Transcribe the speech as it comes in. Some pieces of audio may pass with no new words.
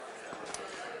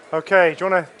Okay, do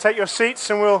you want to take your seats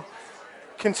and we'll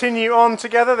continue on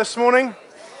together this morning?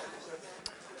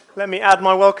 Let me add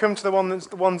my welcome to the ones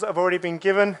that have already been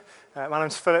given. My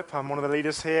name's Philip. I'm one of the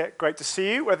leaders here. Great to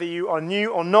see you, whether you are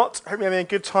new or not. Hope you're having a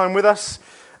good time with us.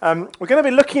 We're going to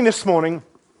be looking this morning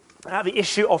at the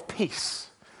issue of peace.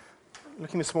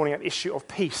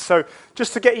 So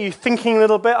just to get you thinking a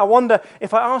little bit, I wonder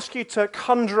if I ask you to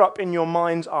conjure up in your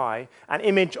mind's eye an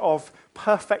image of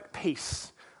perfect peace.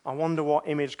 I wonder what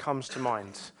image comes to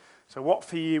mind. So what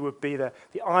for you would be the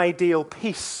ideal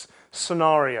peace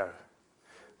scenario?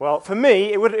 Well, for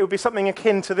me, it would be something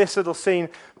akin to this little scene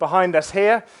behind us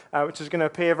here, which is going to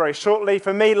appear very shortly.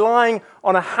 For me, lying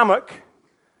on a hammock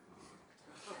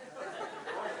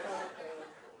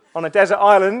on a desert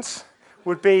island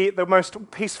would be the most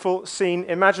peaceful scene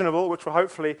imaginable, which will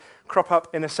hopefully crop up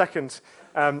in a second.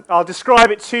 I'll describe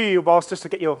it to you whilst just to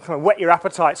get your kind of whet your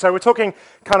appetite. So we're talking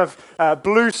kind of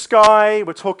blue sky.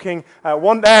 We're talking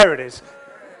there it is.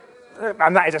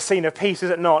 And that is a scene of peace, is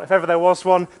it not? If ever there was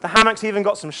one. The hammock's even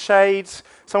got some shades.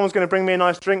 Someone's going to bring me a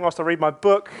nice drink whilst I read my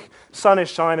book. Sun is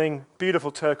shining. Beautiful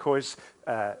turquoise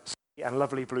and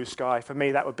lovely blue sky. For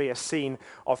me, that would be a scene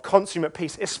of consummate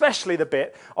peace, especially the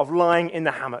bit of lying in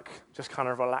the hammock, just kind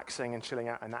of relaxing and chilling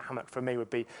out in that hammock. For me,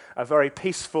 would be a very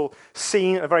peaceful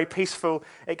scene, a very peaceful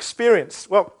experience.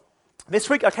 Well, this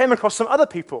week I came across some other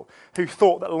people who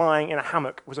thought that lying in a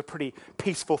hammock was a pretty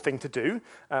peaceful thing to do.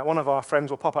 One of our friends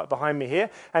will pop up behind me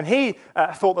here, and he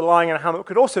thought that lying in a hammock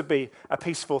could also be a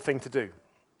peaceful thing to do.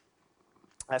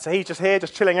 So he's just here,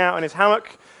 just chilling out in his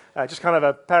hammock, just kind of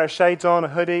a pair of shades on, a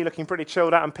hoodie, looking pretty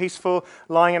chilled out and peaceful,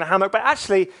 lying in a hammock. But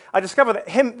actually, I discovered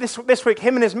that this week,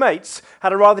 him and his mates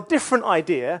had a rather different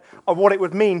idea of what it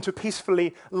would mean to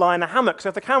peacefully lie in a hammock. So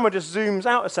if the camera just zooms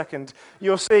out a second,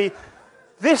 you'll see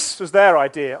this was their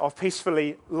idea of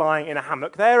peacefully lying in a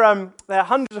hammock. They're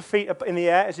hundreds of feet up in the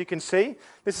air, as you can see.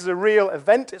 This is a real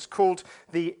event. It's called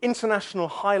the International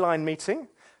Highline Meeting.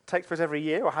 It takes place every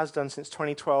year, or has done since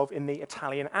 2012, in the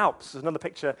Italian Alps. There's another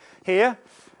picture here.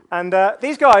 And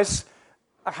these guys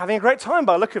are having a great time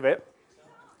by the look of it.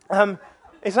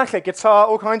 Exactly, guitar,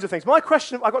 all kinds of things. My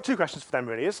question, I've got two questions for them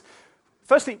really is,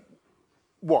 firstly,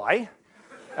 why?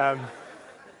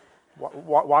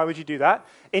 Why would you do that?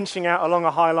 Inching out along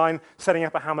a high line, setting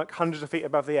up a hammock hundreds of feet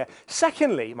above the air.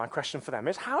 Secondly, my question for them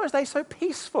is, how are they so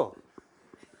peaceful?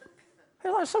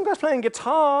 Like some guy's playing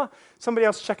guitar, somebody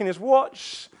else checking his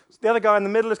watch, the other guy in the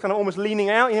middle is kind of almost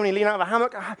leaning out, you know, when you lean out of a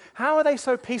hammock. How are they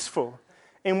so peaceful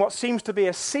in what seems to be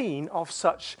a scene of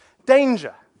such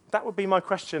danger? That would be my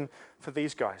question for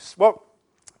these guys. Well,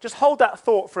 just hold that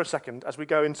thought for a second as we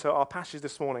go into our passage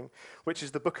this morning, which is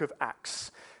the book of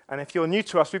Acts. And if you're new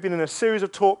to us, we've been in a series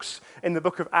of talks in the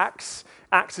book of Acts.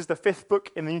 Acts is the fifth book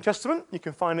in the New Testament. You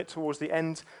can find it towards the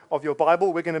end of your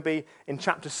Bible. We're going to be in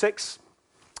chapter 6.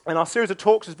 And our series of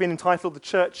talks has been entitled The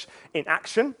Church in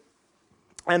Action.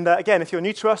 And again, if you're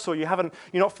new to us or you're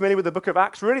not familiar with the book of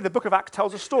Acts, really the book of Acts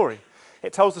tells a story.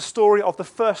 It tells the story of the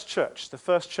first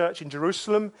church in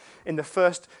Jerusalem in the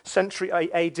 1st century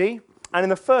AD. And in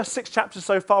the first 6 chapters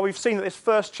so far, we've seen that this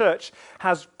first church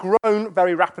has grown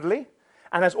very rapidly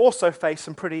and has also faced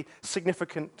some pretty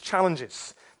significant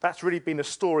challenges. That's really been the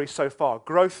story so far,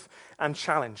 growth and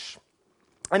challenge.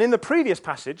 And in the previous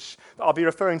passage, that I'll be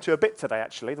referring to a bit today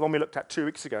actually, the one we looked at 2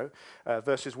 weeks ago,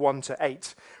 verses 1 to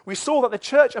 8, we saw that the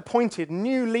church appointed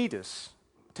new leaders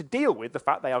to deal with the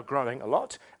fact they are growing a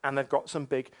lot and they've got some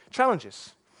big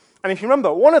challenges. And if you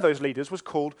remember, one of those leaders was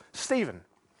called Stephen.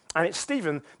 And it's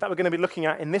Stephen that we're going to be looking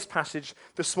at in this passage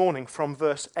this morning from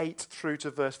verse 8 through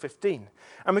to verse 15.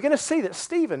 And we're going to see that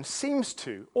Stephen seems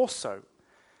to also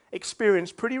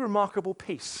experience pretty remarkable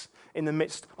peace in the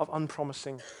midst of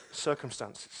unpromising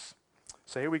circumstances.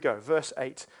 So here we go, verse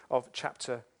 8 of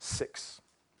chapter 6.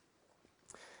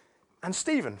 And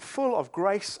Stephen, full of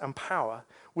grace and power,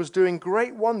 was doing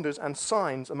great wonders and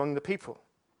signs among the people.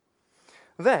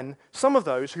 Then some of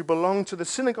those who belonged to the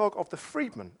synagogue of the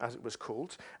freedmen, as it was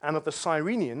called, and of the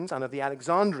Cyrenians and of the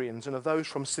Alexandrians and of those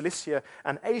from Cilicia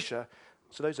and Asia,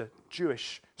 so those are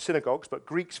Jewish synagogues, but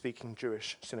Greek-speaking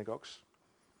Jewish synagogues,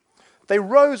 they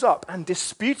rose up and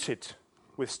disputed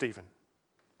with Stephen.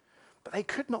 But they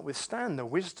could not withstand the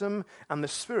wisdom and the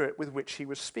spirit with which he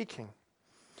was speaking.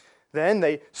 Then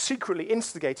they secretly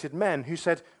instigated men who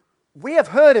said, "We have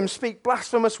heard him speak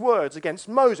blasphemous words against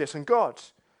Moses and God."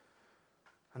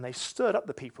 And they stirred up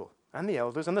the people and the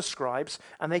elders and the scribes,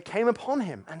 and they came upon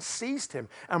him and seized him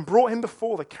and brought him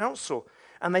before the council.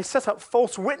 And they set up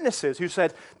false witnesses who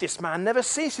said, "This man never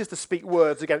ceases to speak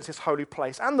words against this holy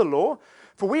place and the law.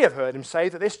 For we have heard him say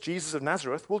that this Jesus of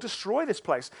Nazareth will destroy this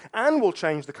place and will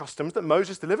change the customs that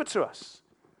Moses delivered to us."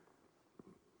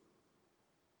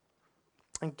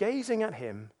 And gazing at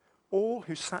him, all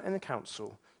who sat in the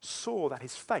council saw that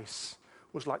his face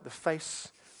was like the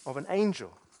face of an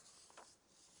angel.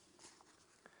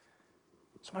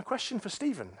 So my question for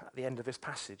Stephen at the end of this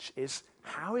passage is,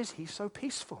 how is he so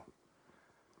peaceful?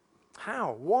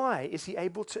 How? Why is he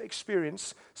able to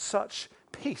experience such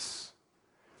peace?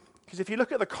 Because if you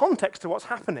look at the context of what's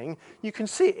happening, you can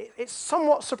see it's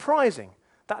somewhat surprising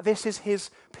that this is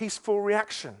his peaceful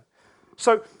reaction.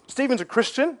 So Stephen's a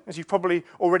Christian, as you've probably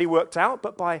already worked out,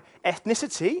 but by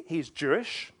ethnicity, he's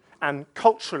Jewish, and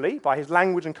culturally, by his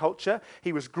language and culture,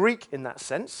 he was Greek in that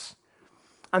sense.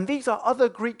 And these are other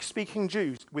Greek-speaking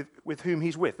Jews with whom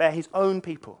he's with. They're his own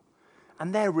people.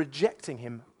 And they're rejecting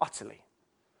him utterly.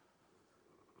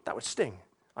 That would sting,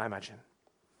 I imagine.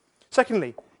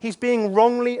 Secondly, he's being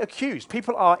wrongly accused.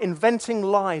 People are inventing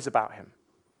lies about him.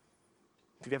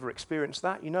 If you've ever experienced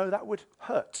that, you know that would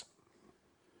hurt.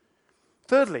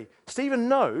 Thirdly, Stephen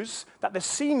knows that the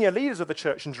senior leaders of the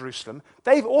church in Jerusalem,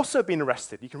 they've also been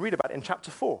arrested. You can read about it in chapter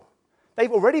 4.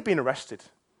 They've already been arrested.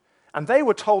 And they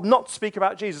were told not to speak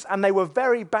about Jesus, and they were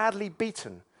very badly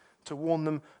beaten to warn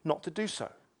them not to do so.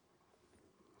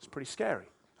 It's pretty scary,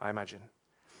 I imagine.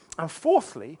 And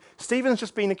fourthly, Stephen's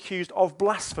just been accused of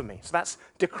blasphemy. So that's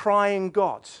decrying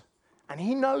God. And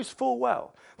he knows full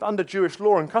well that under Jewish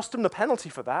law and custom, the penalty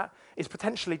for that is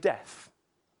potentially death.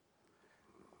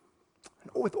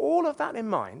 And with all of that in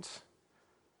mind,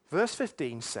 verse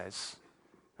 15 says,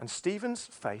 and Stephen's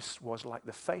face was like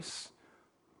the face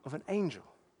of an angel.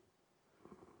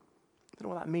 I don't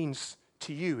know what that means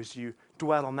to you as you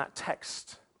dwell on that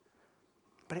text.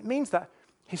 But it means that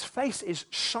his face is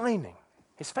shining.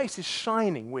 His face is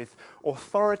shining with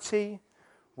authority,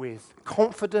 with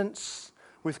confidence,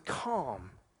 with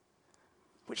calm,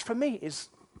 which for me is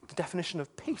the definition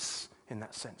of peace in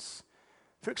that sense.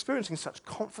 If you're experiencing such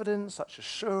confidence, such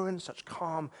assurance, such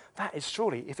calm, that is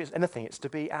surely, if it's anything, it's to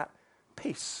be at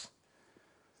peace.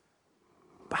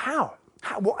 But how?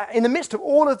 In the midst of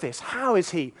all of this, how is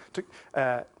he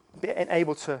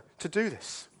able to do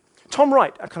this? Tom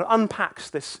Wright kind of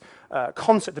unpacks this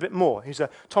concept a bit more.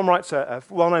 Tom Wright's a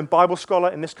well-known Bible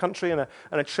scholar in this country and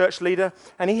a church leader,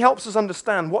 and he helps us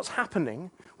understand what's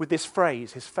happening with this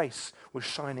phrase, his face was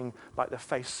shining like the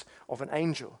face of an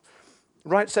angel.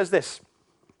 Wright says this,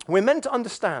 we're meant to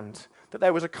understand that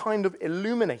there was a kind of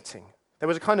illuminating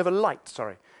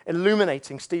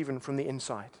Stephen from the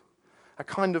inside. A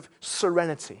kind of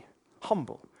serenity,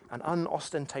 humble and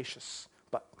unostentatious,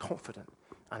 but confident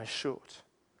and assured.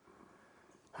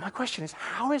 And my question is,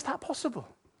 how is that possible?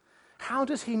 How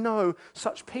does he know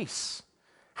such peace?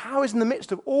 How is in the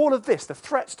midst of all of this, the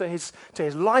threats to his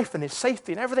life and his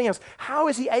safety and everything else, how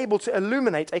is he able to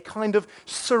illuminate a kind of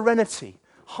serenity,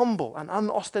 humble and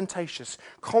unostentatious,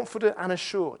 confident and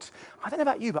assured? I don't know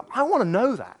about you, but I want to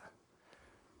know that.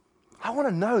 I want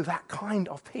to know that kind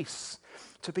of peace.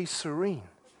 To be serene,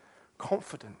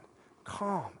 confident,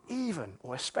 calm, even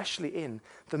or especially in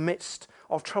the midst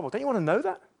of trouble. Don't you want to know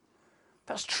that?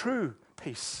 That's true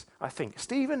peace, I think.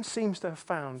 Stephen seems to have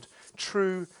found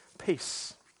true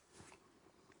peace.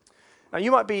 Now, you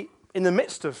might be in the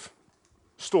midst of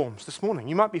storms this morning.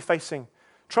 You might be facing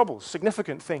troubles,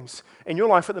 significant things in your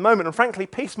life at the moment. And frankly,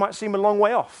 peace might seem a long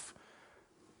way off.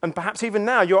 And perhaps even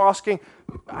now you're asking,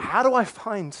 how do I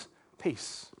find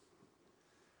peace?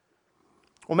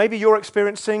 Or maybe you're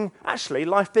experiencing, actually,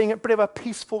 life being a bit of a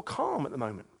peaceful calm at the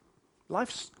moment.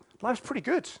 Life's pretty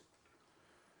good.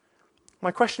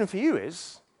 My question for you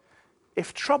is,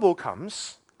 if trouble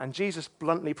comes, and Jesus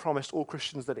bluntly promised all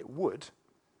Christians that it would,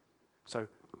 so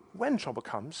when trouble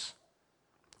comes,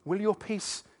 will your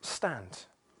peace stand?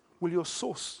 Will your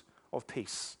source of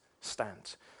peace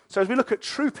stand? So as we look at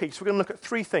true peace, we're going to look at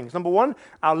three things. Number one,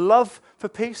 our love for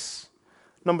peace.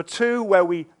 Number two, where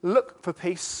we look for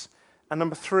peace. And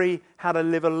number three, how to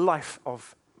live a life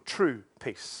of true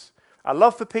peace. Our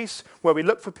love for peace, where we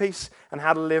look for peace, and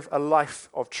how to live a life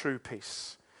of true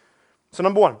peace. So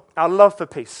number one, our love for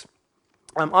peace.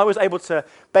 I was able to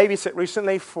babysit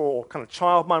recently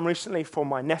for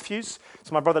my nephews.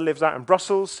 So my brother lives out in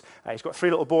Brussels. He's got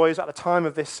 3 little boys. At the time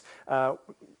of this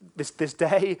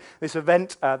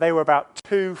event, they were about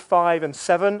 2, 5, and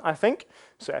 7, I think.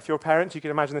 So if you're parents, you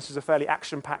can imagine this is a fairly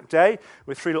action-packed day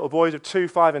with 3 little boys of 2,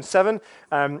 5, and 7.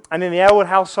 And in the Aylward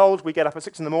household, we get up at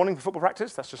 6 a.m. for football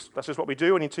practice. That's just what we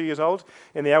do when you're 2 years old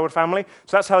in the Aylward family.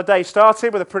 So that's how the day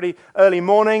started, with a pretty early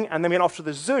morning, and then we went off to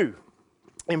the zoo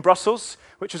in Brussels,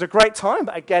 which was a great time,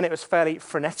 but again, it was fairly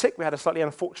frenetic. We had a slightly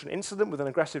unfortunate incident with an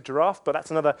aggressive giraffe, but that's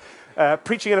another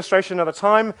preaching illustration another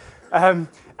time. And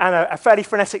a fairly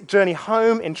frenetic journey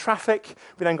home in traffic.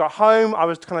 We then got home. I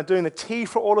was kind of doing the tea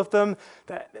for all of them.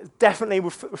 Definitely,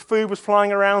 food was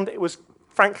flying around. It was,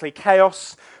 frankly,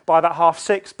 chaos by that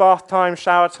 6:30, bath time,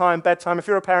 shower time, bedtime. If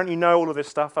you're a parent, you know all of this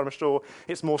stuff. I'm sure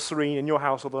it's more serene in your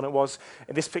household than it was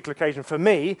in this particular occasion for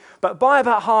me. But by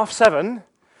about 7:30,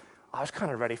 I was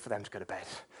kind of ready for them to go to bed.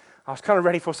 I was kind of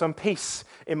ready for some peace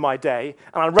in my day.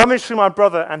 And I rummaged through my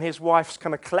brother and his wife's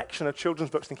kind of collection of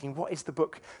children's books, thinking, what is the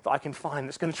book that I can find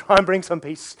that's going to try and bring some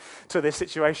peace to this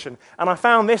situation? And I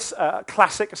found this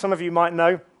classic, some of you might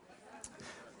know.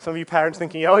 Some of you parents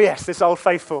thinking, oh yes, this old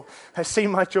faithful has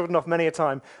seen my children off many a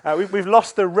time. We've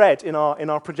lost the red in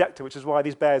our projector, which is why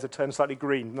these bears have turned slightly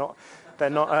green. They're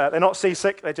not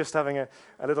seasick. They're just having a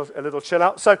little chill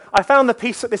out. So I found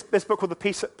this book called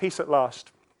The Peace at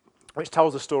Last, which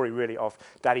tells the story really of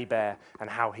Daddy Bear and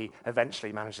how he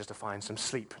eventually manages to find some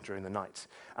sleep during the night.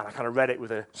 And I kind of read it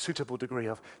with a suitable degree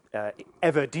of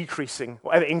ever increasing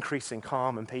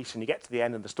calm and peace. And you get to the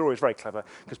end, and the story is very clever,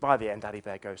 because by the end, Daddy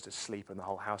Bear goes to sleep, and the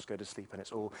whole house goes to sleep, and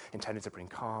it's all intended to bring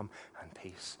calm and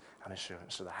peace and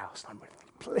assurance to the house. And I'm really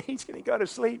thinking, please, can he go to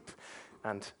sleep?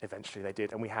 And eventually they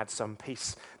did, and we had some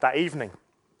peace that evening.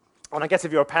 And I guess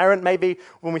if you're a parent, maybe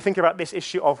when we think about this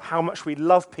issue of how much we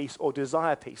love peace or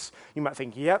desire peace, you might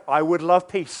think, yep, I would love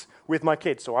peace with my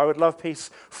kids, or I would love peace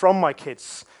from my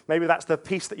kids. Maybe that's the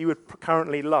peace that you would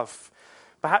currently love.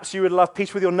 Perhaps you would love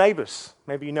peace with your neighbors.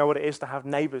 Maybe you know what it is to have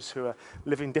neighbors who are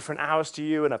living different hours to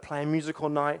you and are playing music all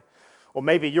night. Or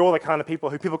maybe you're the kind of people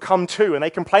who people come to and they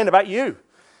complain about you.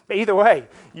 But either way,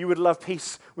 you would love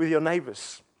peace with your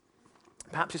neighbors.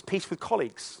 Perhaps it's peace with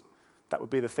colleagues. That would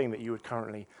be the thing that you would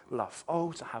currently love.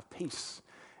 Oh, to have peace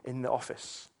in the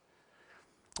office.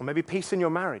 Or maybe peace in your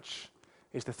marriage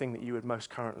is the thing that you would most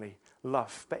currently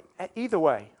love. But either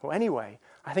way, or any way,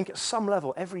 I think at some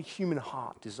level, every human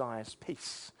heart desires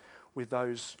peace with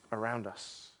those around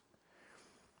us.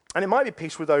 And it might be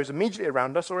peace with those immediately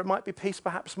around us, or it might be peace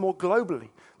perhaps more globally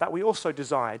that we also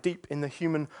desire deep in the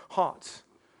human heart.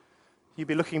 You'd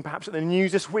be looking perhaps at the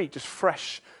news this week, just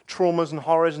fresh traumas and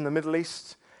horrors in the Middle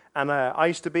East. And I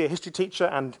used to be a history teacher,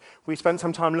 and we spent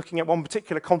some time looking at one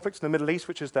particular conflict in the Middle East,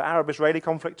 which is the Arab-Israeli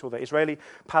conflict, or the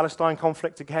Israeli-Palestine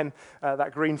conflict. Again,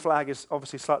 that green flag is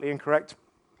obviously slightly incorrect.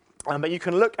 But you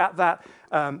can look at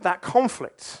that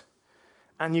conflict,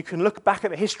 and you can look back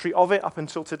at the history of it up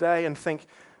until today and think,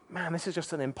 man, this is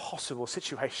just an impossible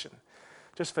situation.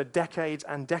 Just for decades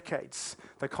and decades,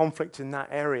 the conflict in that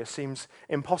area seems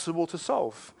impossible to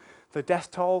solve. The death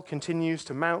toll continues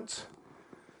to mount.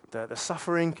 The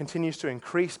suffering continues to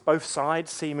increase. Both sides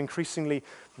seem increasingly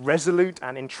resolute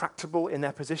and intractable in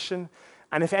their position.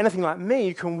 And if anything like me,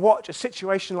 you can watch a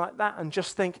situation like that and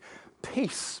just think,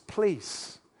 peace,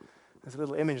 please. There's a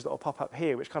little image that will pop up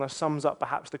here, which kind of sums up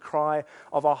perhaps the cry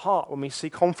of our heart when we see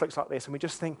conflicts like this, and we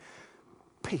just think,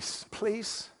 peace,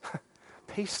 please.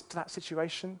 Peace to that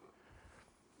situation.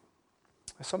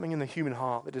 There's something in the human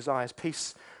heart that desires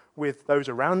peace with those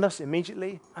around us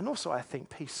immediately, and also, I think,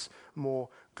 peace more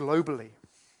globally.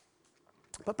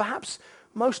 But perhaps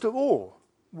most of all,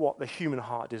 what the human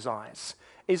heart desires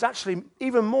is actually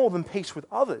even more than peace with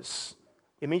others,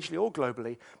 immediately or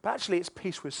globally, but actually it's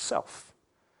peace with self.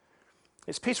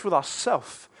 It's peace with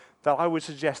ourself that I would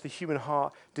suggest the human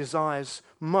heart desires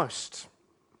most.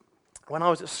 When I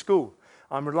was at school,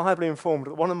 I'm reliably informed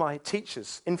that one of my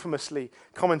teachers infamously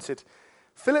commented,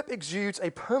 "Philip exudes a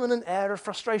permanent air of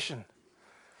frustration."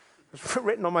 It was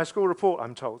written on my school report,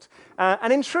 I'm told.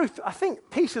 And in truth, I think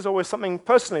peace is always something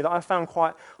personally that I found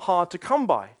quite hard to come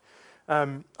by.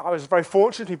 I was very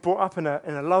fortunate to be brought up in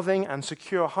a loving and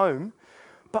secure home,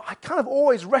 but I kind of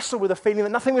always wrestled with a feeling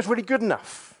that nothing was really good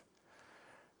enough.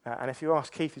 And if you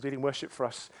ask Keith, who's leading worship for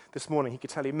us this morning, he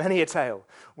could tell you many a tale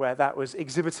where that was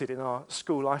exhibited in our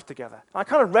school life together. I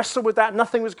kind of wrestled with that.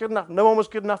 Nothing was good enough. No one was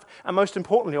good enough. And most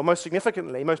importantly, or most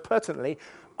significantly, most pertinently,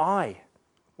 I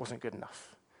wasn't good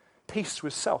enough. Peace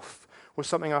with self was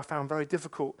something I found very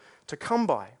difficult to come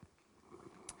by.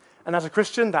 And as a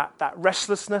Christian, that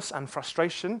restlessness and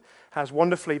frustration has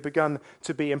wonderfully begun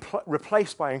to be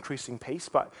replaced by increasing peace.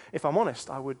 But if I'm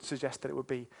honest, I would suggest that it would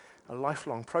be a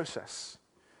lifelong process.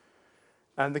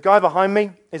 And the guy behind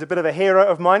me is a bit of a hero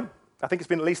of mine. I think it's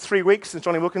been at least 3 weeks since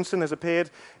Johnny Wilkinson has appeared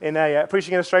in a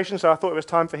preaching illustration, so I thought it was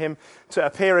time for him to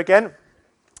appear again.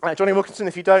 Johnny Wilkinson,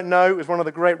 if you don't know, is one of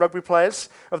the great rugby players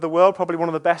of the world, probably one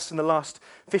of the best in the last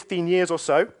 15 years or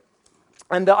so.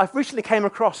 And I recently came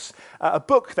across a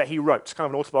book that he wrote, kind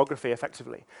of an autobiography,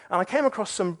 effectively. And I came across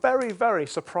some very, very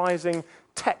surprising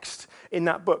text in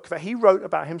that book that he wrote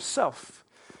about himself.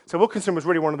 So Wilkinson was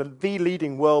really one of the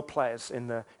leading world players in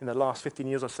the last 15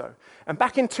 years or so. And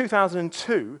back in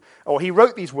 2002, he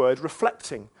wrote these words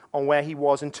reflecting on where he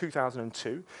was in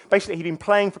 2002. Basically, he'd been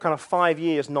playing for kind of 5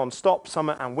 years non-stop,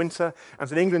 summer and winter, and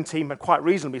the England team had quite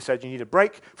reasonably said, you need a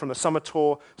break from the summer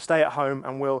tour, stay at home,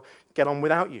 and we'll get on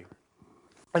without you.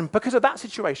 And because of that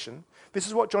situation, this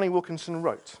is what Jonny Wilkinson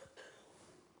wrote.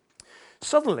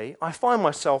 Suddenly, I find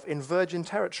myself in virgin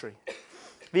territory.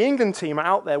 The England team are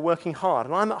out there working hard,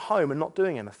 and I'm at home and not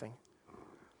doing anything.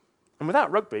 And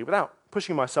without rugby, without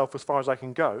pushing myself as far as I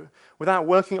can go, without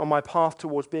working on my path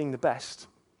towards being the best,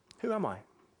 who am I?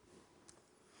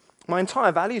 My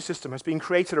entire value system has been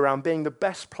created around being the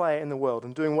best player in the world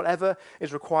and doing whatever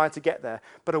is required to get there.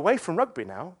 But away from rugby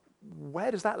now,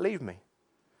 where does that leave me?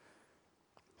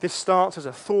 This starts as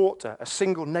a thought, a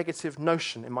single negative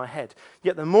notion in my head.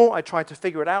 Yet the more I try to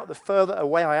figure it out, the further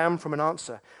away I am from an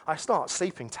answer. I start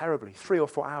sleeping terribly, 3 or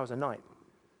 4 hours a night.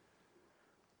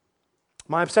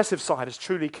 My obsessive side has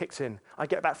truly kicked in. I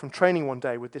get back from training one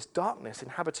day with this darkness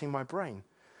inhabiting my brain.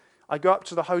 I go up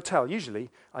to the hotel.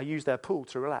 Usually, I use their pool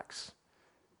to relax.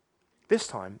 This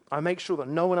time, I make sure that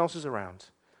no one else is around,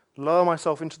 lower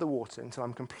myself into the water until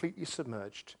I'm completely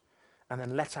submerged, and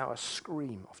then let out a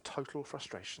scream of total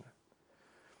frustration.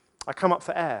 I come up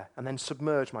for air and then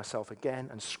submerge myself again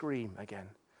and scream again.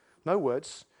 No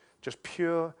words, just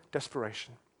pure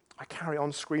desperation. I carry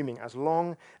on screaming as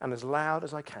long and as loud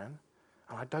as I can,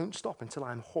 and I don't stop until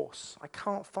I'm hoarse. I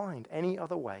can't find any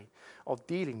other way of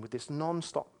dealing with this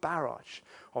non-stop barrage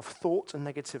of thought and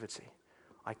negativity.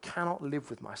 I cannot live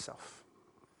with myself.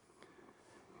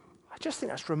 I just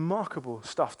think that's remarkable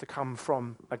stuff to come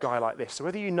from a guy like this. So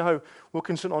whether you know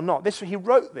Wilkinson or not, he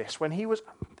wrote this when he was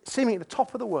seemingly at the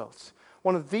top of the world,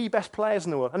 one of the best players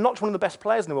in the world, and not just one of the best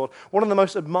players in the world, one of the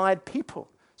most admired people.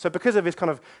 So because of his kind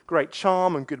of great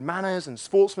charm and good manners and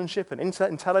sportsmanship and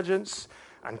intelligence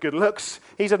and good looks,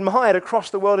 he's admired across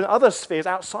the world in other spheres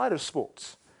outside of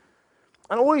sports.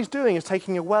 And all he's doing is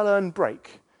taking a well-earned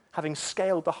break, having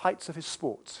scaled the heights of his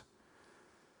sport.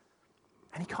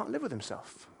 And he can't live with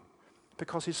himself,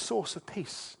 because his source of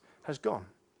peace has gone.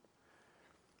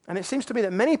 And it seems to me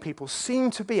that many people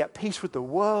seem to be at peace with the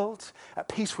world, at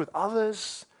peace with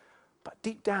others, but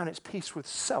deep down it's peace with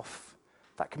self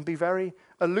that can be very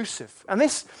elusive. And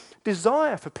this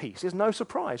desire for peace is no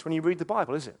surprise when you read the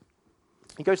Bible, is it?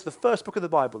 You go to the first book of the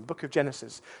Bible, the book of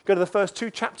Genesis, go to the first 2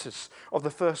 chapters of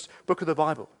the first book of the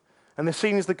Bible, and the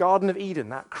scene is the Garden of Eden,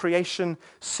 that creation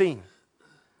scene.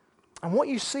 And what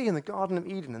you see in the Garden of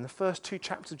Eden in the first 2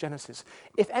 chapters of Genesis,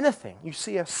 if anything, you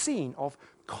see a scene of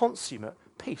consummate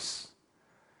peace.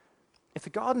 If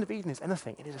the Garden of Eden is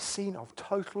anything, it is a scene of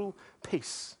total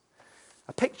peace.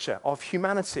 A picture of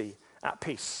humanity at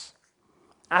peace.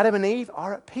 Adam and Eve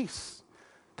are at peace.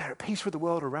 They're at peace with the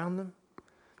world around them.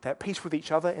 They're at peace with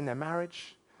each other in their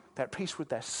marriage. They're at peace with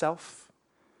their self.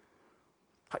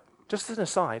 Just as an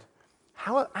aside,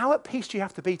 how at peace do you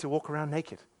have to be to walk around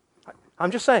naked? I'm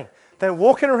just saying, they're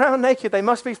walking around naked. They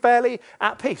must be fairly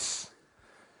at peace.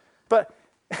 But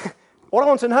what I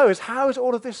want to know is, how is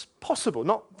all of this possible?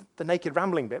 Not the naked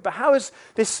rambling bit, but how is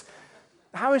this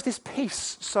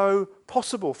peace so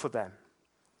possible for them?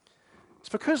 It's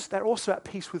because they're also at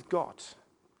peace with God.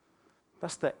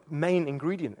 That's the main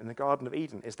ingredient in the Garden of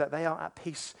Eden, is that they are at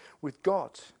peace with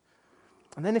God.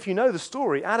 And then if you know the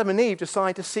story, Adam and Eve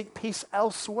decide to seek peace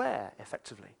elsewhere,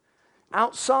 effectively.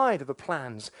 Outside of the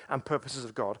plans and purposes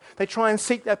of God. They try and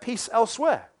seek their peace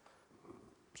elsewhere.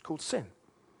 It's called sin.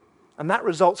 And that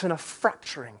results in a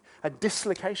fracturing, a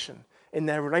dislocation in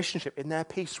their relationship, in their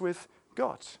peace with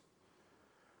God.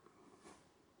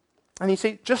 And you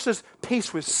see, just as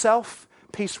peace with self,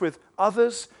 peace with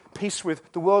others, peace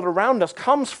with the world around us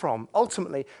comes from,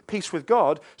 ultimately, peace with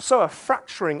God, so a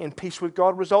fracturing in peace with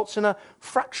God results in a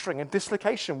fracturing and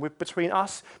dislocation between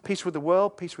us, peace with the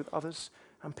world, peace with others,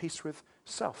 and peace with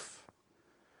self.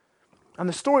 And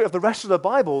the story of the rest of the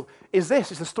Bible is this.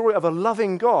 It's the story of a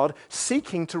loving God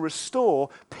seeking to restore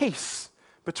peace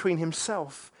between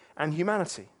himself and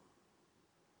humanity,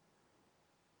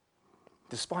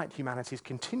 despite humanity's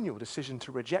continual decision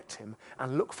to reject him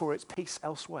and look for its peace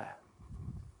elsewhere.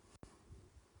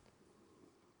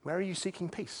 Where are you seeking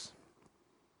peace?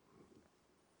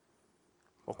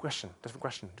 Or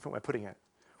different way of putting it.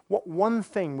 What one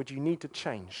thing would you need to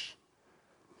change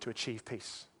to achieve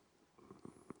peace?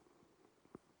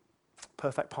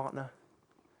 Perfect partner,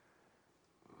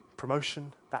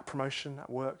 promotion at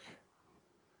work,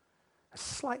 a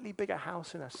slightly bigger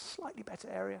house in a slightly better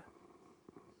area,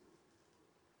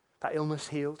 that illness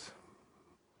healed,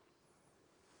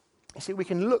 You see, we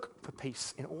can look for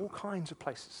peace in all kinds of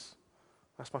places.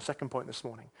 That's my second point this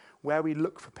morning, where we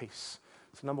look for peace.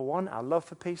 So number one, our love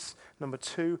for peace. Number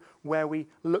two, where we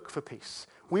look for peace.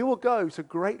 We will go to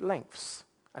great lengths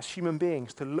as human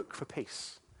beings to look for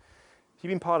peace. If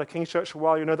you've been part of King's Church for a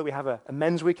while, you know that we have a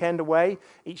men's weekend away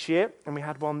each year, and we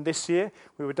had one this year.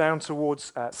 We were down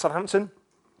towards Southampton,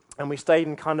 and we stayed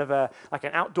in kind of like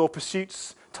an outdoor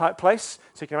pursuits type place.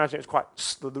 So you can imagine it was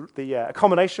quite, the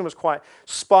accommodation was quite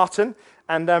Spartan.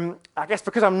 And I guess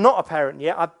because I'm not a parent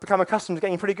yet, I've become accustomed to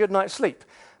getting a pretty good night's sleep.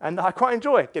 And I quite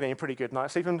enjoy getting a pretty good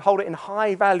night's sleep and hold it in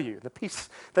high value, the peace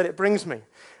that it brings me.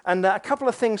 And a couple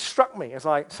of things struck me as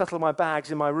I settled my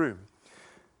bags in my room.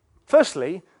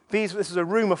 Firstly, this is a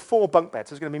room of 4 bunk beds.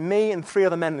 There's going to be me and 3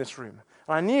 other men in this room.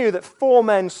 And I knew that 4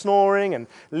 men snoring and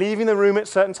leaving the room at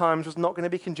certain times was not going to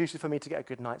be conducive for me to get a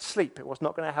good night's sleep. It was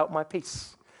not going to help my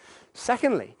peace.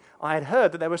 Secondly, I had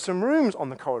heard that there were some rooms on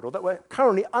the corridor that were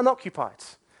currently unoccupied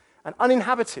and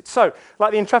uninhabited. So,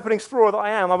 like the intrepid explorer that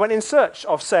I am, I went in search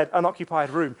of said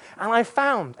unoccupied room. And I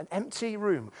found an empty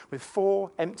room with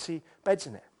 4 empty beds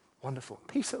in it. Wonderful.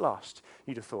 Peace at last,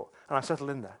 you'd have thought. And I settled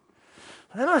in there.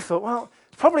 And then I thought, well,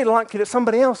 it's probably likely that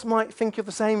somebody else might think of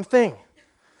the same thing.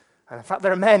 And in fact,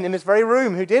 there are men in this very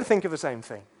room who did think of the same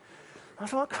thing. I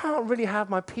thought, I can't really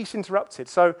have my peace interrupted.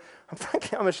 So,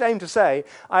 frankly, I'm ashamed to say,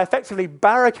 I effectively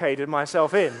barricaded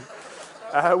myself in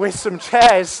with some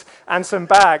chairs and some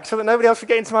bags so that nobody else could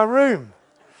get into my room.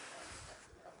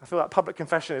 I feel like public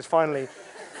confession has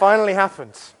finally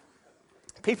happened.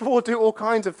 People will do all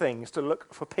kinds of things to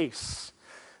look for peace.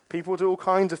 People will do all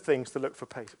kinds of things to look for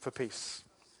peace.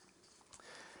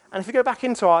 And if you go back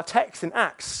into our text in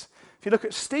Acts, if you look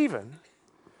at Stephen,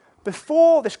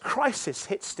 before this crisis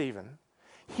hit Stephen,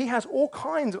 he has all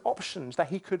kinds of options that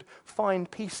he could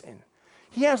find peace in.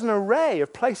 He has an array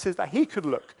of places that he could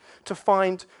look to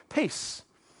find peace.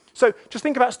 So just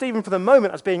think about Stephen for the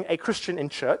moment as being a Christian in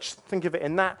church. Think of it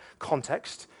in that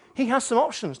context. He has some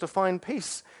options to find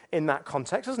peace in that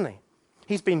context, hasn't he?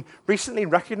 He's been recently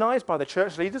recognized by the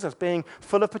church leaders as being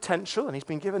full of potential, and he's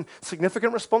been given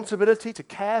significant responsibility to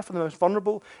care for the most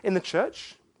vulnerable in the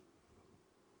church.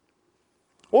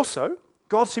 Also,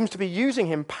 God seems to be using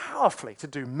him powerfully to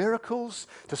do miracles,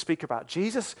 to speak about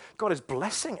Jesus. God is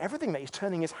blessing everything that he's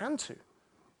turning his hand to.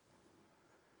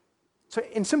 So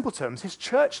in simple terms, his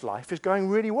church life is going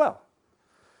really well.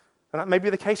 And that may be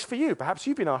the case for you. Perhaps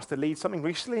you've been asked to lead something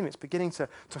recently and it's beginning to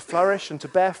flourish and to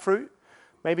bear fruit.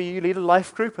 Maybe you lead a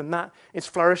life group and that is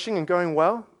flourishing and going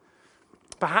well.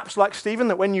 Perhaps like Stephen,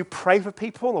 that when you pray for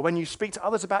people or when you speak to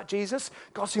others about Jesus,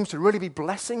 God seems to really be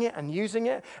blessing it and using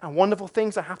it and wonderful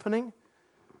things are happening.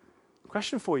 The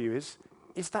question for you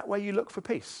is that where you look for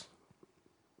peace?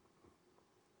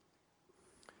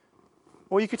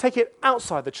 Or you could take it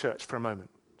outside the church for a moment.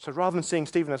 So rather than seeing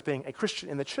Stephen as being a Christian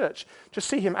in the church, just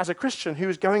see him as a Christian who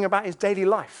is going about his daily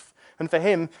life. And for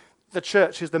him, the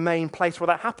church is the main place where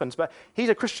that happens. But he's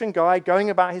a Christian guy going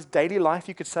about his daily life.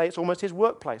 You could say it's almost his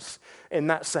workplace in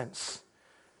that sense.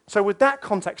 So with that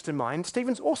context in mind,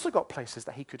 Stephen's also got places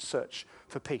that he could search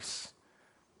for peace.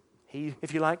 He,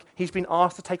 if you like, he's been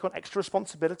asked to take on extra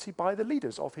responsibility by the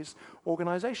leaders of his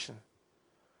organization.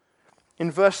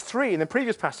 In verse 3, in the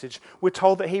previous passage, we're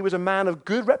told that he was a man of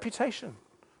good reputation,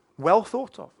 well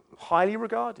thought of, highly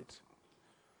regarded.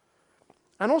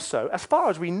 And also, as far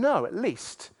as we know at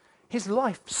least, his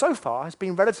life so far has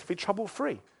been relatively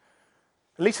trouble-free.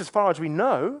 At least as far as we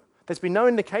know, there's been no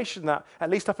indication that, at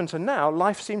least up until now,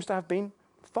 life seems to have been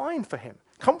fine for him,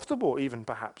 comfortable even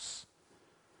perhaps.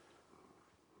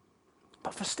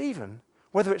 But for Stephen,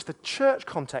 whether it's the church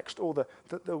context or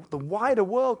the wider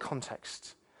world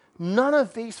context, none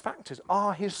of these factors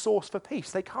are his source for peace.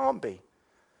 They can't be.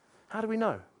 How do we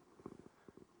know?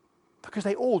 Because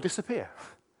they all disappear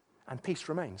and peace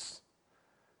remains.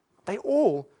 They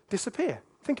all disappear.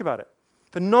 Think about it.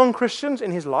 The non-Christians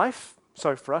in his life,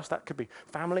 so for us that could be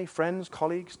family, friends,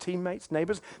 colleagues, teammates,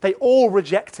 neighbors, they all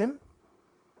reject him.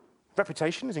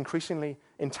 Reputation is increasingly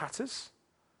in tatters.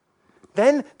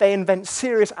 Then they invent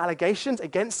serious allegations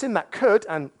against him that could,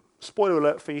 and spoiler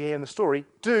alert for you here in the story,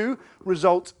 do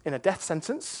result in a death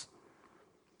sentence.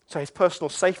 So his personal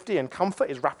safety and comfort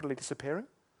is rapidly disappearing.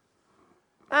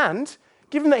 And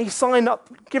given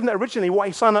that originally what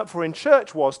he signed up for in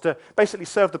church was to basically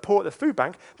serve the poor at the food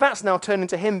bank, that's now turned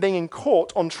into him being in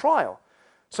court on trial.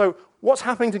 So what's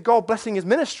happening to God blessing his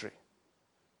ministry?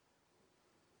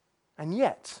 And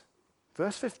yet,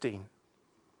 verse 15,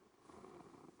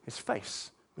 his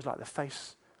face was like the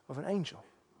face of an angel.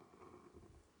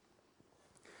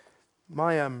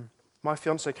 My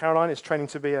fiancée Caroline is training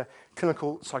to be a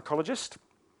clinical psychologist.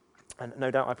 And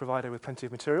no doubt I provide her with plenty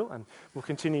of material and will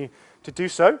continue to do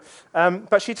so.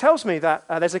 But she tells me that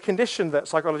there's a condition that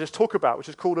psychologists talk about, which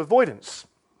is called avoidance,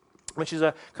 which is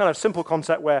a kind of simple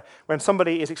concept where when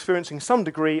somebody is experiencing some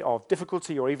degree of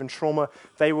difficulty or even trauma,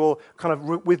 they will kind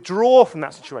of withdraw from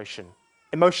that situation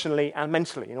emotionally and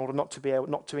mentally in order not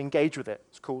to engage with it.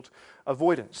 It's called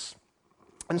avoidance.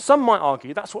 And some might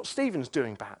argue that's what Stephen's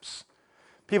doing, perhaps.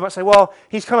 People might say, well,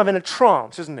 he's kind of in a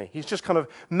trance, isn't he? He's just kind of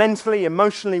mentally,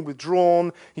 emotionally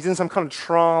withdrawn. He's in some kind of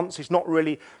trance. He's not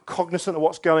really cognizant of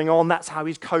what's going on. That's how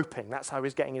he's coping. That's how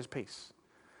he's getting his peace.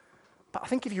 But I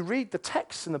think if you read the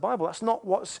text in the Bible, that's not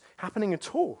what's happening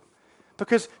at all.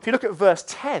 Because if you look at verse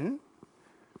 10,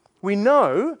 we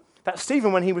know that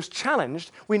Stephen, when he was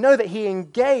challenged, we know that he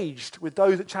engaged with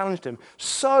those that challenged him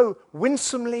so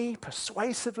winsomely,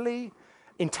 persuasively,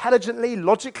 intelligently,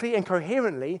 logically, and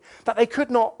coherently that they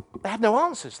had no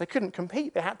answers. They couldn't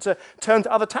compete. They had to turn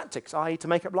to other tactics, i.e. to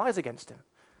make up lies against him.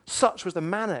 Such was the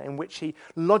manner in which he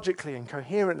logically and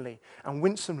coherently and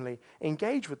winsomely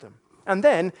engaged with them. And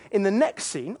then, in the next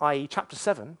scene, i.e. chapter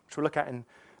 7, which we'll look at in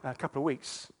a couple of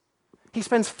weeks, he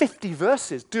spends 50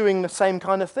 verses doing the same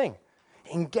kind of thing,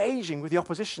 engaging with the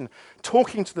opposition,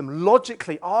 talking to them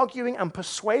logically, arguing and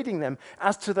persuading them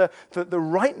as to the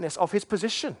rightness of his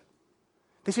position.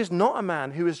 This is not a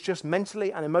man who is just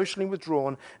mentally and emotionally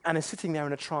withdrawn and is sitting there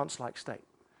in a trance-like state.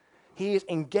 He is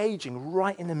engaging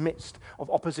right in the midst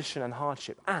of opposition and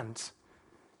hardship and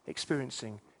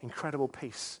experiencing incredible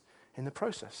peace in the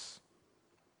process.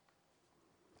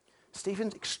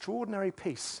 Stephen's extraordinary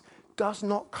peace does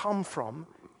not come from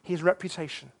his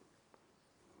reputation,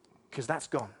 because that's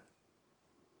gone.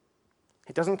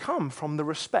 It doesn't come from the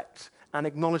respect and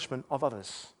acknowledgement of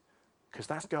others, because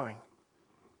that's going.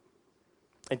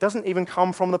 It doesn't even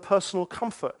come from the personal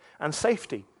comfort and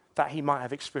safety that he might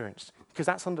have experienced, because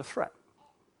that's under threat.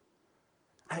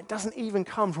 And it doesn't even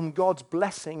come from God's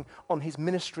blessing on his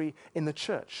ministry in the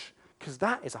church, because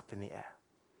that is up in the air.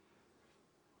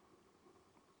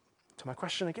 So my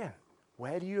question again,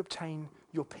 where do you obtain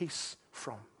your peace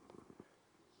from?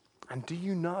 And do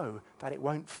you know that it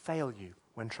won't fail you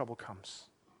when trouble comes?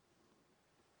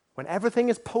 When everything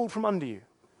is pulled from under you,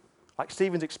 like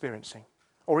Stephen's experiencing,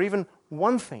 or even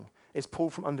one thing is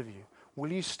pulled from under you,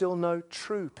 will you still know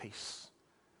true peace?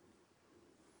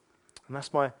 And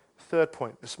that's my third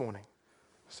point this morning.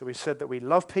 So we said that we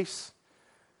love peace,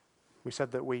 we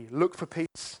said that we look for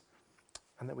peace,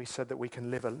 and that we said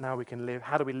that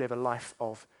how do we live a life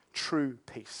of true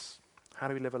peace? How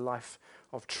do we live a life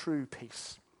of true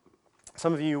peace?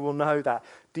 Some of you will know that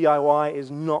DIY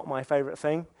is not my favorite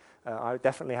thing. I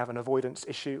definitely have an avoidance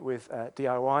issue with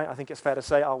DIY. I think it's fair to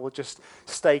say I will just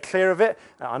stay clear of it.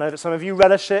 I know that some of you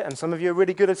relish it and some of you are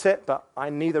really good at it, but I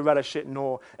neither relish it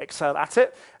nor excel at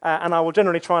it, and I will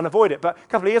generally try and avoid it. But a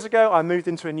couple of years ago, I moved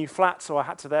into a new flat, so I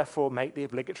had to therefore make the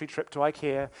obligatory trip to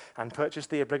IKEA and purchase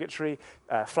the obligatory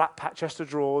flat pack chest of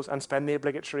drawers and spend the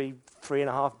obligatory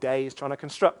 3.5 days trying to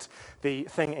construct the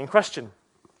thing in question.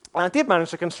 And I did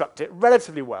manage to construct it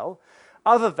relatively well,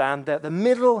 other than the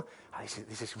middle.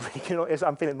 This is really,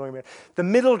 I'm feeling annoying. The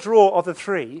middle drawer of the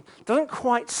three doesn't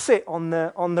quite sit on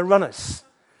the runners.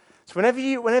 So whenever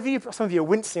you, some of you are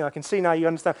wincing, I can see now you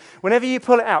understand. Whenever you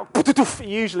pull it out, it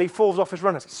usually falls off its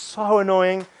runners. It's so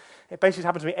annoying. It basically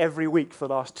happens to me every week for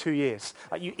the last 2 years.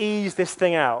 Like you ease this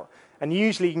thing out, and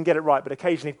usually you can get it right, but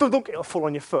occasionally it'll fall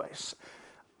on your foot.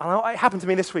 And it happened to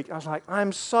me this week. I was like,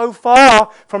 I'm so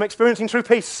far from experiencing true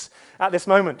peace at this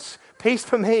moment. Peace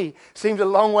for me seems a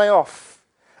long way off.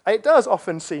 It does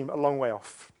often seem a long way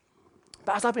off.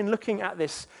 But as I've been looking at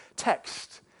this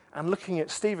text and looking at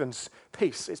Stephen's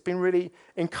peace, it's been really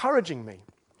encouraging me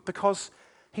because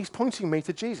he's pointing me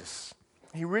to Jesus.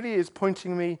 He really is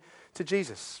pointing me to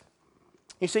Jesus.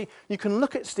 You see, you can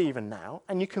look at Stephen now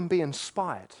and you can be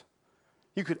inspired.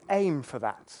 You could aim for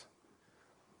that.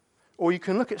 Or you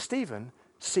can look at Stephen,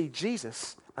 see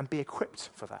Jesus, and be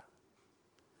equipped for that.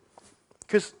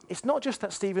 Because it's not just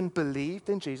that Stephen believed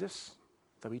in Jesus,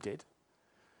 though he did.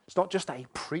 It's not just that he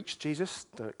preached Jesus,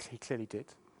 though he clearly did.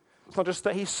 It's not just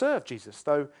that he served Jesus,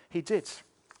 though he did.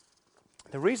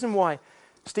 The reason why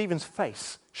Stephen's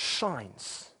face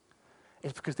shines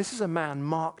is because this is a man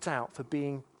marked out for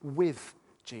being with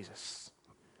Jesus.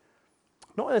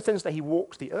 Not in the sense that he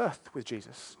walked the earth with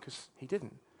Jesus, because he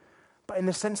didn't, but in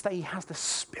the sense that he has the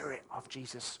Spirit of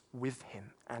Jesus with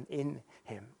him and in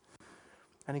him.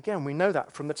 And again, we know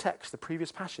that from the text, the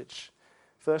previous passage.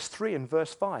 Verse 3 and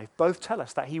verse 5 both tell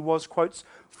us that he was, quotes,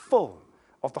 full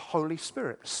of the Holy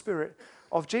Spirit, the Spirit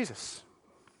of Jesus.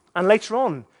 And later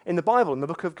on in the Bible, in the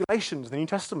book of Galatians, the New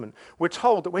Testament, we're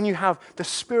told that when you have the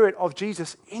Spirit of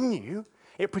Jesus in you,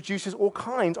 It produces all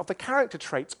kinds of the character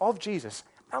traits of Jesus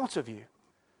out of you.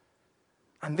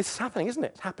 And this is happening, isn't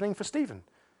it? It's happening for Stephen.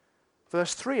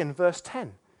 Verse 3 and verse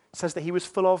 10 says that he was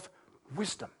full of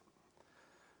wisdom.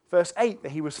 Verse 8,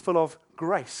 that he was full of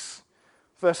grace.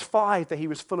 Verse 5, that he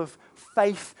was full of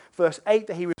faith. Verse 8,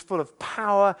 that he was full of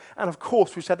power. And of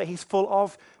course, we've said that he's full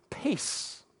of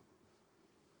peace.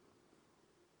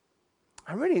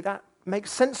 And really, that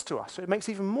makes sense to us. It makes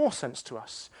even more sense to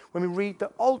us when we read the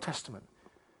Old Testament.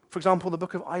 For example, the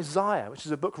book of Isaiah, which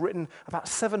is a book written about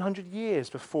 700 years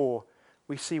before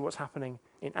we see what's happening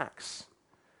in Acts.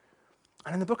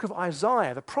 And in the book of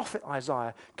Isaiah, the prophet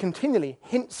Isaiah continually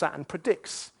hints at and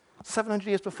predicts 700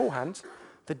 years beforehand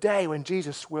the day when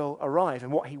Jesus will arrive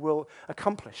and what he will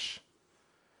accomplish.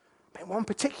 But in one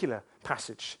particular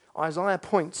passage, Isaiah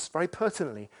points very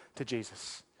pertinently to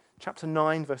Jesus. Chapter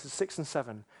 9, verses 6 and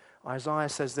 7, Isaiah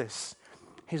says this: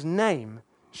 "His name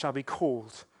shall be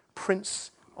called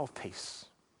Prince of Peace.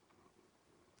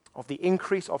 Of the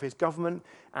increase of his government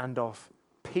and of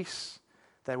peace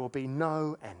there will be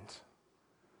no end."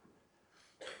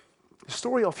 The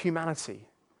story of humanity,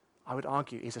 I would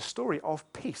argue, is a story of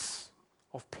peace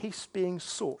being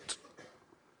sought.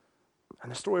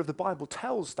 And the story of the Bible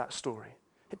tells that story.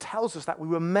 It tells us that we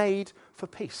were made for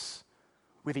peace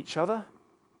with each other,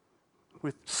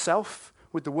 with self,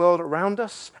 with the world around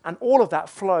us, and all of that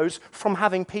flows from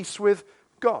having peace with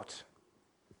God.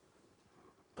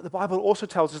 But the Bible also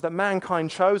tells us that mankind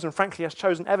chose, and frankly has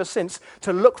chosen ever since,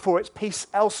 to look for its peace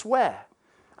elsewhere,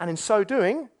 and in so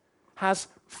doing has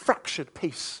fractured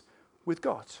peace with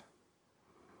God.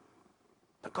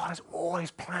 But God has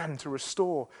always planned to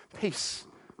restore peace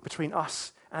between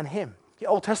us and him. The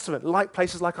Old Testament, like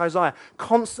places like Isaiah,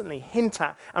 constantly hint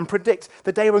at and predict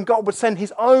the day when God would send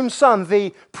his own Son,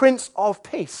 the Prince of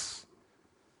Peace,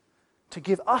 to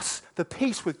give us the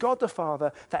peace with God the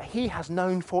Father that he has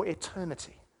known for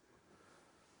eternity.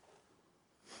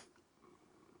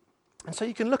 And so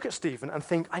you can look at Stephen and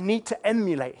think, I need to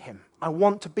emulate him. I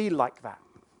want to be like that.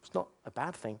 It's not a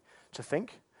bad thing to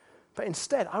think. But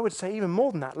instead, I would say even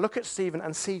more than that, look at Stephen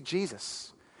and see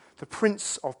Jesus, the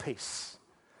Prince of Peace.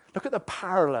 Look at the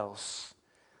parallels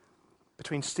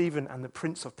between Stephen and the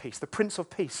Prince of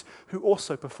Peace who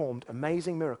also performed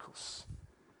amazing miracles.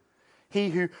 He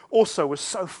who also was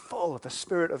so full of the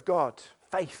Spirit of God,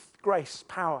 faith, grace,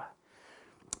 power.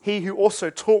 He who also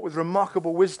taught with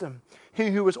remarkable wisdom.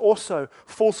 He who was also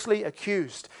falsely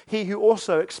accused. He who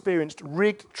also experienced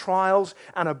rigged trials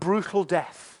and a brutal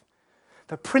death.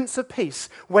 The Prince of Peace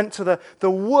went to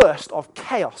the worst of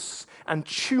chaos and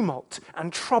tumult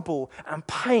and trouble and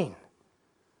pain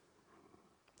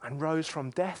and rose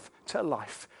from death to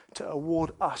life to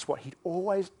award us what he'd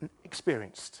always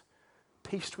experienced,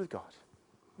 peace with God,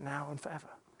 now and forever.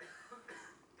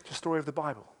 It's a story of the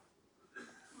Bible.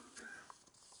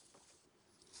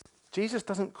 Jesus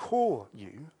doesn't call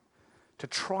you to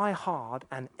try hard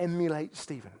and emulate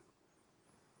Stephen.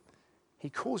 He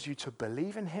calls you to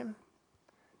believe in him,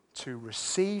 to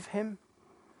receive him,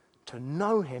 to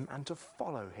know him, and to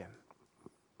follow him.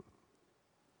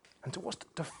 And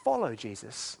to follow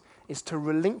Jesus is to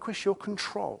relinquish your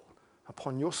control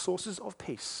upon your sources of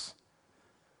peace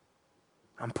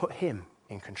and put him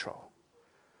in control.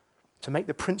 To make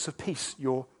the Prince of Peace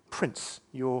your Prince,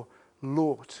 your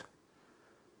Lord.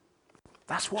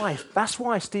 That's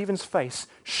why Stephen's face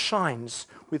shines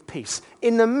with peace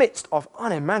in the midst of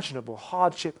unimaginable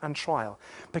hardship and trial,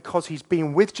 because he's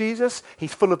been with Jesus,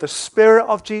 he's full of the Spirit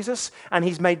of Jesus, and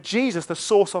he's made Jesus the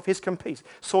source of his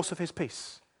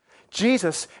peace.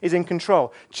 Jesus is in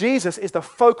control. Jesus is the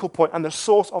focal point and the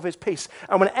source of his peace.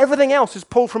 And when everything else is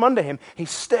pulled from under him, he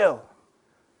still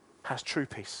has true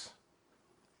peace.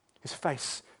 His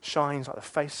face shines like the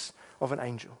face of an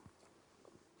angel.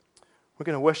 We're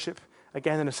going to worship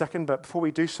again in a second, but before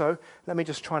we do so, let me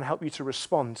just try and help you to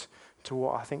respond to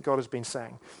what I think God has been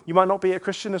saying. You might not be a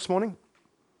Christian this morning.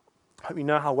 I hope you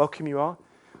know how welcome you are.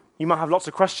 You might have lots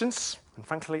of questions, and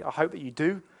frankly, I hope that you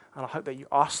do, and I hope that you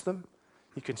ask them.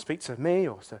 You can speak to me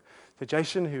or to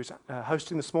Jason, who's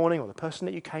hosting this morning, or the person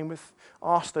that you came with.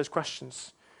 Ask those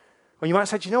questions. Or you might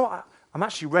say, do you know what? I'm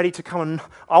actually ready to come and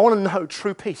I want to know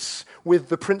true peace with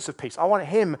the Prince of Peace. I want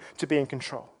him to be in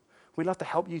control. We'd love to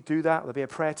help you do that. There'll be a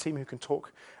prayer team who can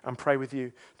talk and pray with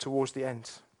you towards the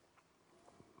end.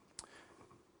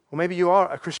 Or maybe you are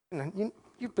a Christian and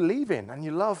you believe in and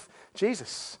you love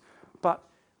Jesus. But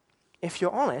if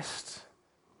you're honest,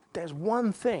 there's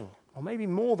one thing, or maybe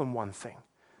more than one thing,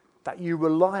 that you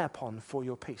rely upon for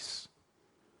your peace.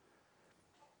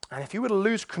 And if you were to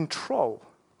lose control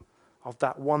of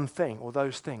that one thing or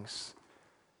those things,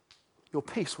 your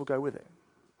peace will go with it.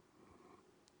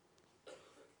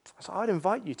 So I would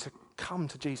invite you to come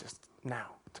to Jesus now,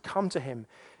 to come to him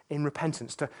in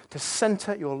repentance, to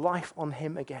center your life on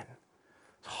him again.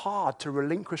 It's hard to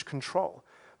relinquish control,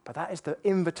 but that is the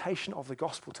invitation of the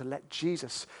gospel, to let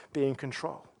Jesus be in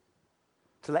control,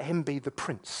 to let him be the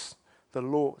Prince, the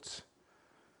Lord.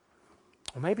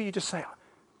 Or maybe you just say,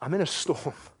 I'm in a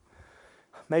storm.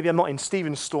 Maybe I'm not in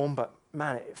Stephen's storm, but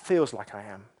man, it feels like I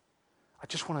am. I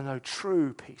just want to know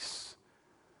true peace.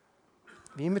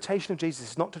 The invitation of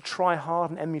Jesus is not to try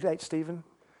hard and emulate Stephen.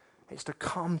 It's to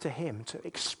come to him, to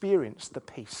experience the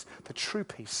peace, the true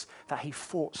peace that he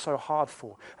fought so hard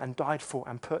for and died for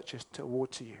and purchased to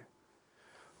award to you.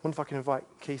 I wonder if I can invite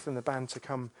Keith and the band to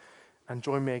come and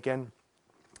join me again.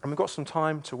 And we've got some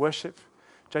time to worship.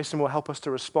 Jason will help us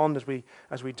to respond as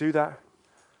we do that.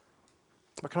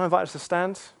 But can I invite us to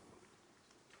stand?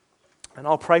 And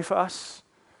I'll pray for us.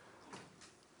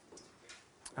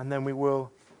 And then we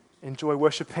will enjoy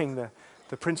worshiping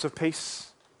the Prince of Peace.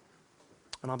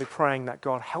 And I'll be praying that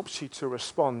God helps you to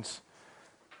respond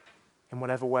in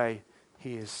whatever way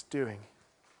he is doing.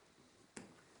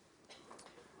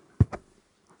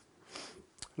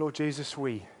 Lord Jesus,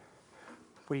 we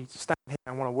stand here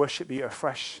and want to worship you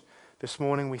afresh this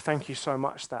morning. We thank you so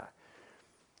much that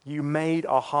you made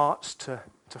our hearts to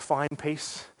find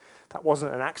peace. That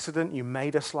wasn't an accident. You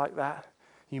made us like that.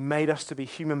 You made us to be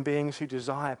human beings who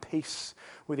desire peace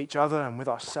with each other and with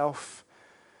ourselves.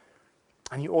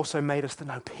 And you also made us to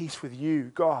know peace with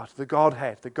you, God, the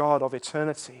Godhead, the God of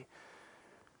eternity.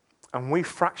 And we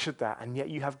fractured that, and yet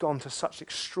you have gone to such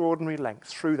extraordinary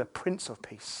lengths through the Prince of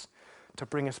Peace to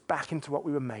bring us back into what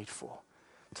we were made for,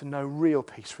 to know real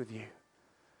peace with you.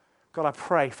 God, I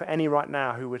pray for any right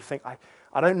now who would think,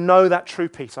 I don't know that true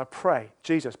peace. I pray,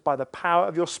 Jesus, by the power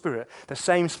of your Spirit, the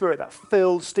same Spirit that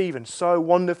filled Stephen so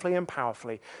wonderfully and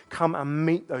powerfully, come and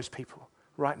meet those people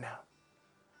right now.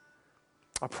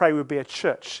 I pray we'll be a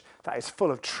church that is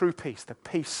full of true peace, the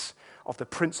peace of the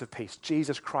Prince of Peace,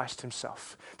 Jesus Christ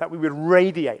himself. That we would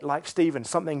radiate, like Stephen,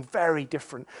 something very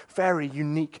different, very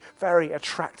unique, very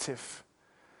attractive,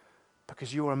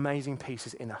 because your amazing peace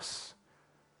is in us.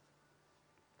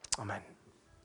 Amen.